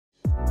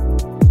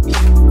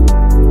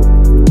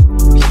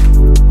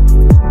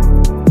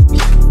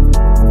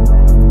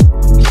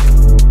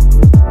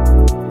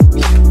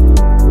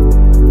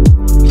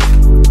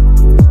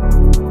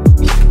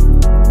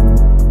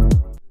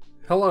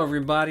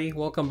everybody,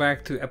 welcome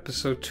back to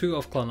episode 2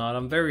 of Clannad.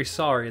 I'm very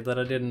sorry that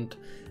I didn't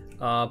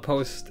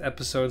post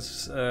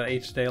episodes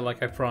each day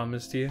like I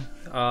promised you.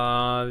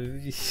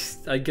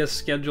 I guess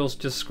schedules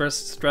just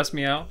stress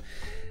me out,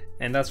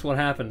 and that's what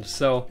happened.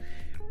 So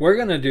we're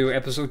gonna do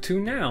episode 2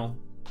 now,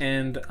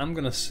 and I'm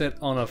gonna sit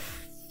on a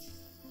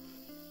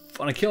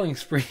killing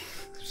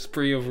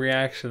spree of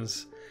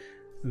reactions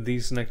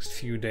these next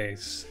few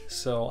days.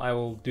 So I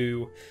will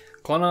do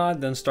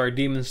Clannad, then start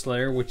Demon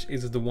Slayer, which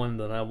is the one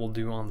that I will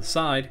do on the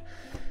side,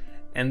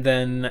 and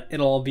then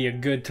it'll all be a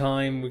good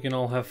time. We can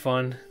all have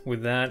fun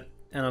with that,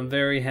 and I'm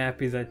very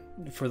happy that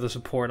for the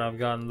support I've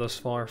gotten thus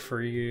far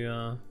for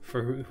you,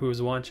 for who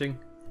is watching.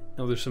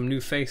 Now there's some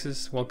new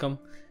faces. Welcome.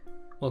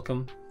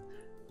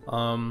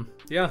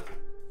 Yeah,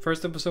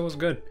 first episode was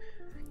good.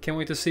 Can't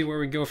wait to see where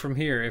we go from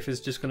here. If it's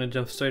just gonna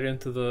jump straight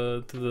into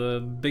the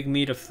big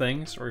meat of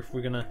things, or if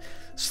we're gonna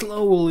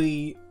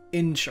slowly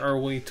inch our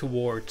way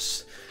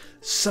towards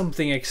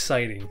something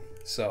exciting.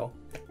 So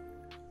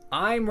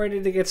I'm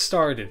ready to get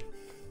started.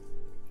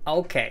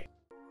 Okay.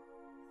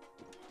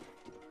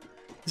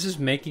 This is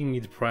making me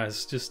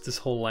depressed, just this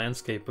whole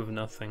landscape of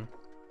nothing.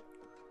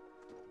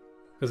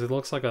 Because it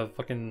looks like a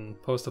fucking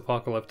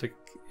post-apocalyptic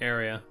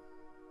area.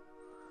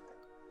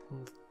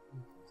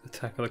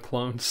 Attack of the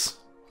Clones.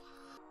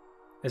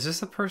 Is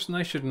this the person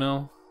I should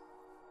know?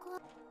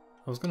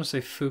 I was gonna say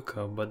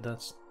Fuko, but I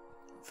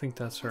think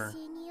that's her.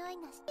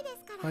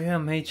 Oh yeah,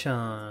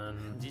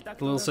 Mei-chan, the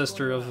little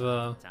sister of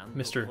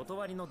Mr. I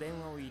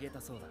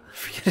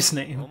forget his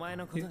name.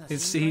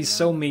 He's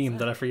so mean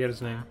that I forget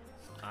his name.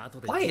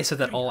 Why is it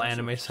that all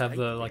animes have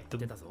the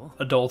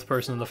adult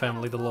person in the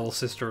family, the little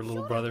sister or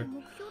little brother?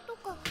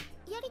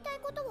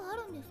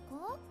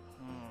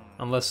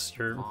 Unless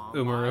you're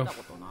Umaru.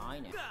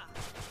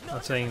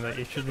 Not saying that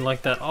you shouldn't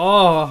like that.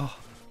 Oh!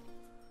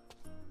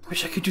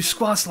 Wish I could do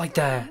squats like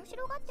that!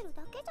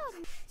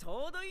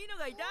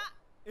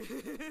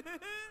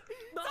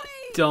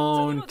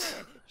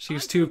 Don't!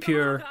 She's too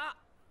pure.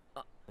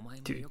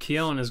 Dude,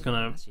 Kion is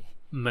gonna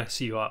mess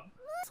you up.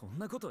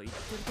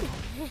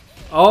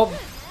 Oh!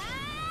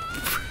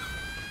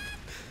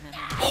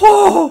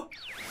 Oh!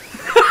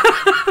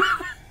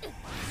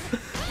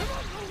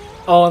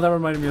 Oh, that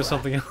reminded me of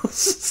something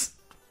else.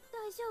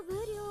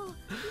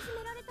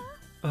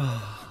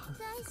 Oh,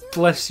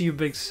 bless you,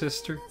 big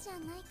sister.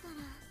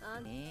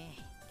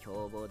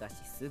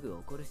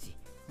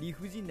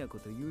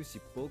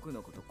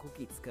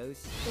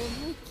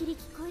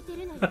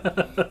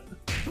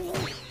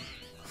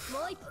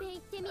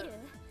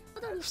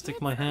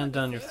 Stick my hand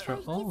down your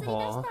throat.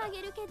 Oh,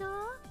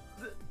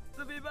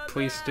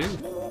 please do.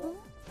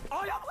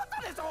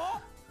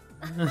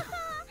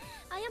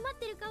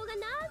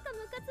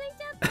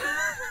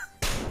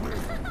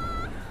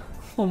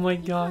 Oh my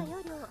god.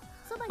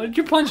 Why did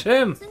you punch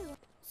him?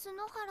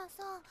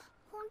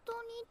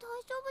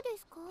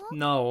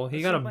 No,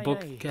 he got a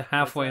book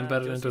halfway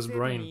embedded into his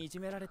brain.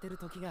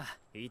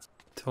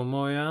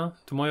 Tomoyo?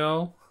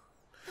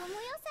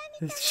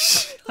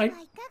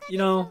 You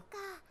know,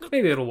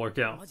 maybe it'll work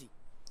out.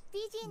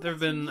 They've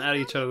been at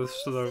each other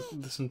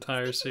this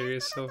entire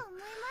series, so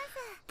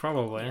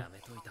probably.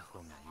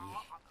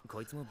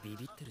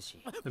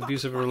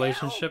 Abusive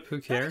relationship, who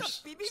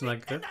cares? Isn't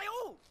that good?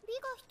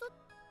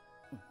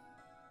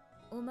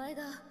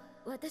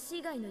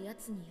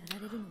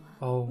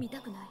 Oh,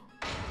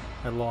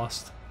 I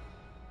lost.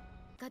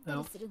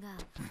 No.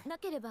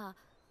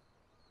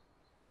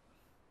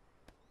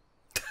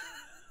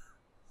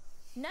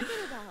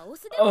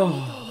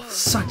 Oh,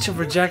 such a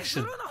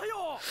rejection.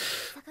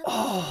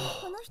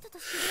 Oh.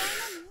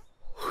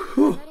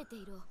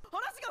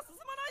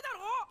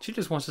 She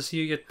just wants to see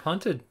you get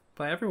punted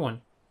by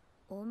everyone.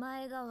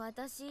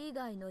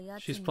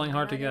 She's playing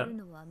hard to get.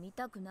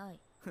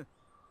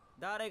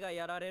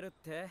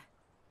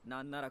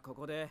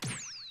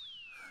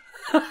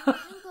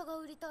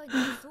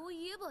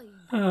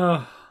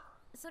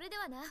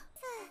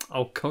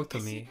 Oh,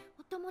 Kotomi.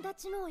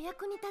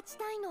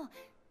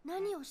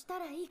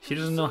 She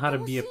doesn't know how to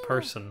be a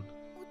person.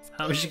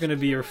 How is she gonna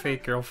be your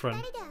fake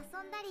girlfriend?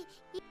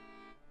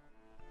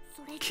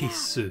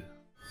 Kisu.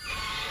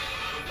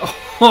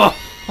 Oh,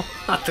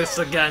 not this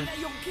again.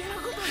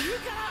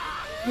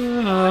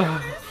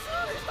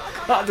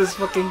 God, this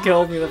fucking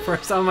killed me the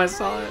first time I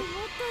saw it.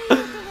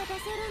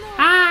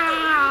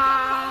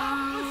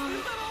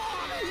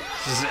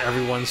 This is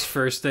everyone's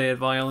first day at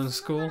violin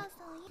school.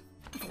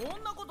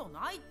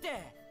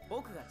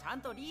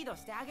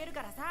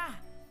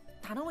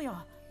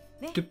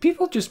 Do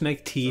people just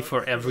make tea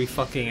for every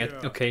fucking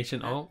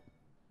occasion? Oh.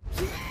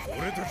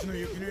 What are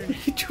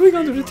you doing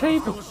under the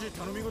table?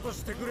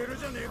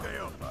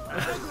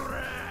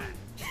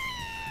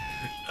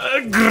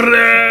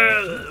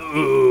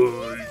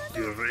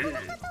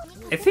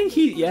 I think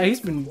he's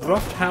been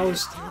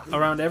rough-housed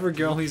around every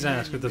girl he's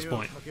asked at this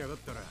point.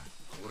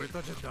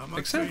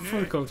 Except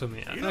for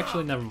Kotomi.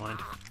 Actually, never mind.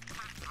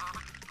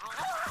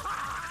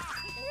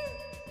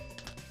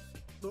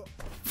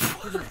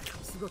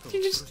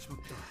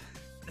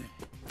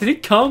 Did he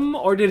come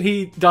or did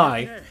he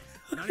die?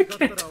 I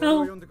can't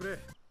tell.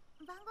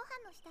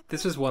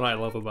 This is what I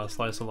love about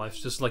Slice of Life.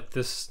 Just like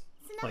this,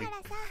 like,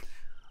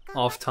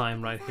 off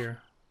time right here.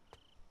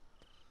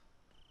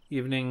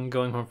 Evening,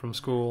 going home from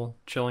school,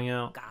 chilling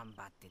out.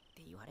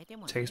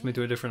 Takes me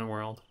to a different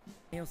world.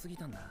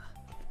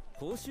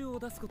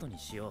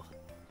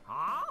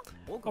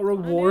 A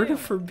reward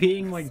for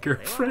being my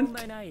girlfriend?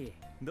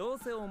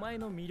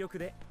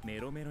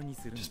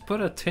 Just put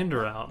a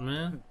Tinder out,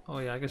 man. Oh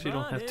yeah, I guess you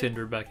don't have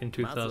Tinder back in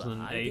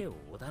 2008.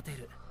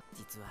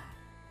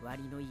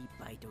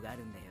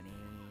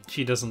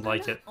 She doesn't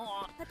like it.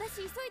 Oh.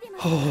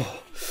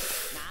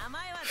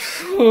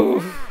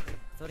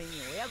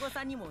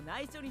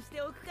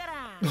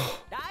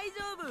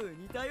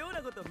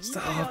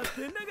 Stop.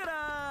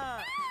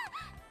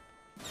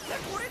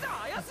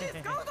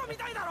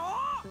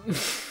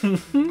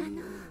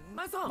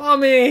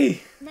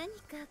 Mommy!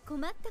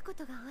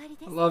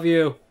 I love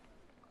you.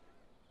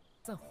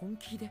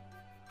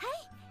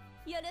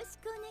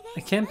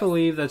 I can't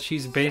believe that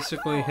she's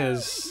basically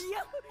his,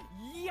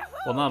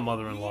 well, not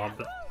mother-in-law,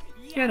 but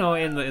you know,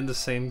 in the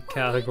same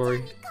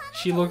category.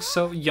 She looks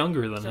so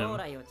younger than him.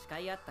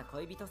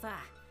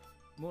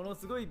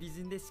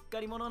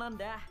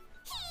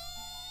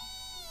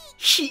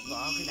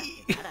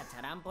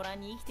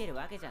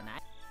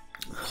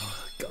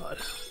 Oh, God.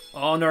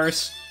 Oh,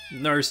 nurse,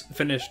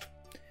 finished.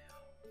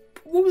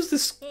 What was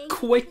this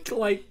quick,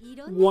 like,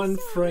 one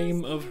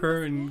frame of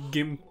her in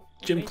gym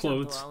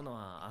clothes?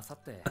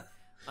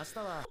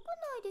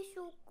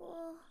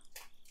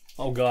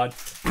 Oh God,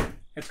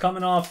 it's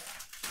coming off.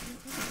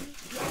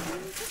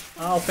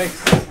 I'll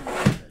fix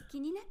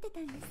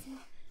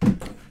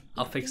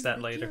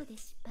that later.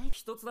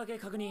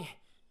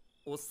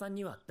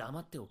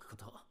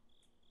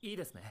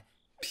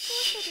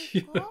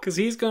 Because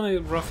he's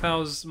gonna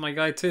roughhouse my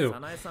guy too.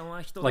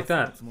 Like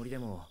that.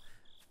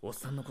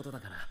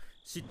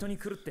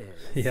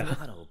 Yeah.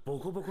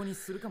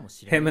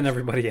 Him and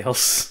everybody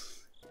else.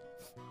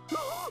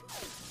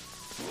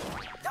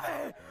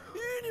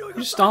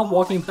 You stop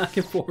walking back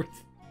and forth.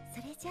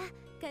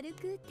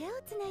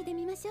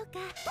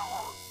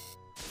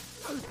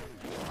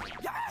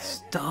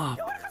 Stop.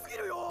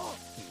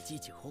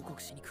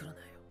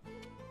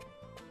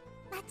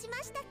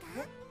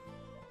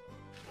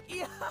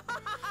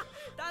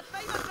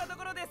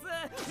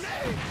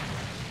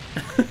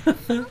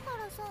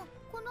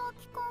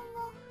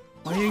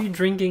 Why are you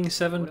drinking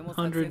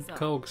 700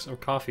 Cokes or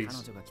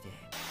coffees?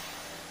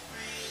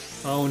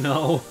 Oh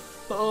no.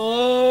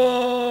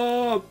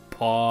 Oh,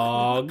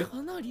 Pog.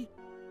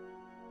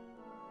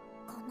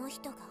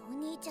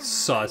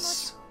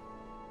 Sus.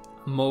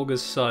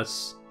 Moga's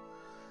sus.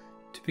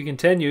 To be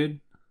continued.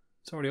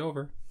 It's already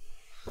over.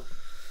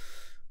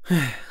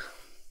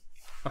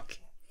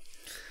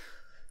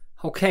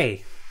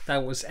 Okay,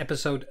 that was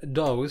episode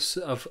 2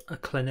 of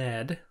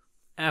Clannad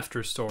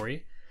After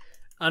Story.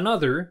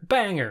 Another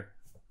banger!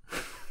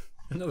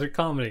 Another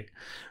comedy.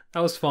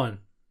 That was fun.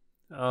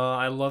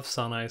 I love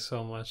Sanai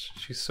so much.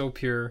 She's so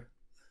pure,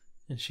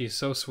 and she's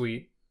so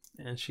sweet,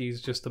 and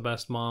she's just the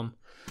best mom.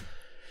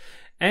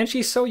 And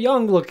she's so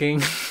young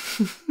looking.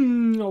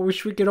 I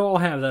wish we could all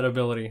have that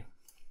ability.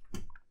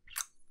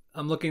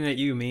 I'm looking at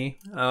you, me.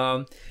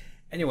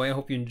 Anyway, I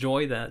hope you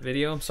enjoyed that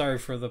video. I'm sorry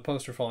for the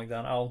poster falling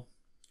down. I'll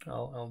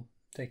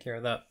take care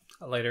of that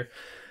later.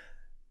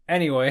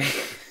 Anyway,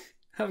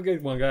 have a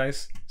good one,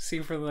 guys. See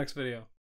you for the next video.